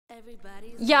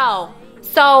Yo,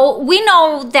 so we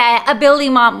know that Ability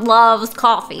Mom loves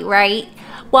coffee, right?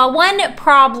 Well, one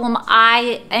problem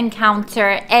I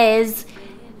encounter is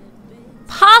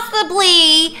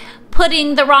possibly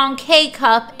putting the wrong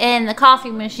K-cup in the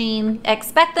coffee machine,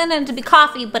 expecting it to be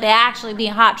coffee, but it actually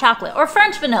being hot chocolate or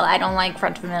French vanilla. I don't like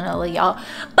French vanilla, y'all.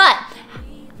 But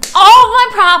all my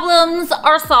problems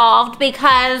are solved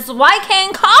because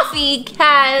YK Coffee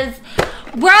has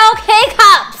Braille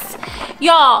K-cups.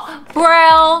 Y'all,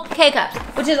 Braille K-cups,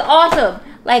 which is awesome.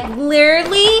 Like,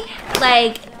 literally,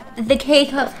 like, the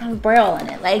K-cups have Braille in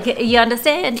it. Like, you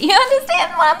understand? You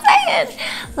understand what I'm saying?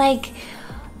 Like,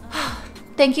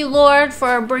 thank you, Lord,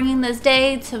 for bringing this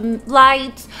day to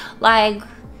light. Like,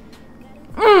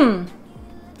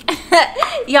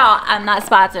 y'all, I'm not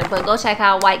sponsored, but go check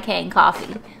out White Cane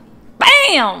Coffee.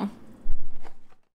 Bam!